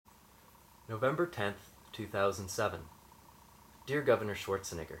November 10th, 2007. Dear Governor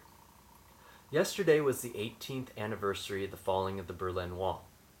Schwarzenegger, yesterday was the 18th anniversary of the falling of the Berlin Wall.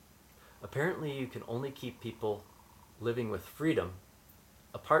 Apparently you can only keep people living with freedom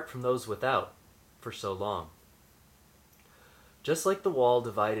apart from those without for so long. Just like the wall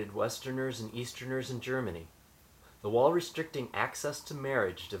divided Westerners and Easterners in Germany, the wall restricting access to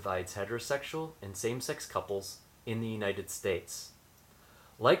marriage divides heterosexual and same-sex couples in the United States.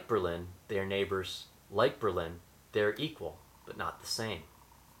 Like Berlin, they are neighbors. Like Berlin, they are equal, but not the same.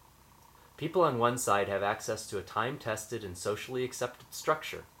 People on one side have access to a time-tested and socially accepted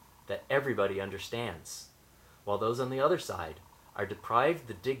structure that everybody understands, while those on the other side are deprived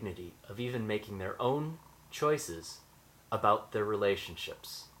the dignity of even making their own choices about their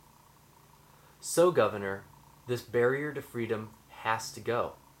relationships. So, Governor, this barrier to freedom has to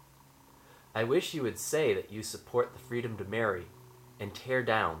go. I wish you would say that you support the freedom to marry and tear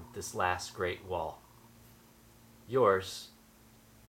down this last great wall. Yours,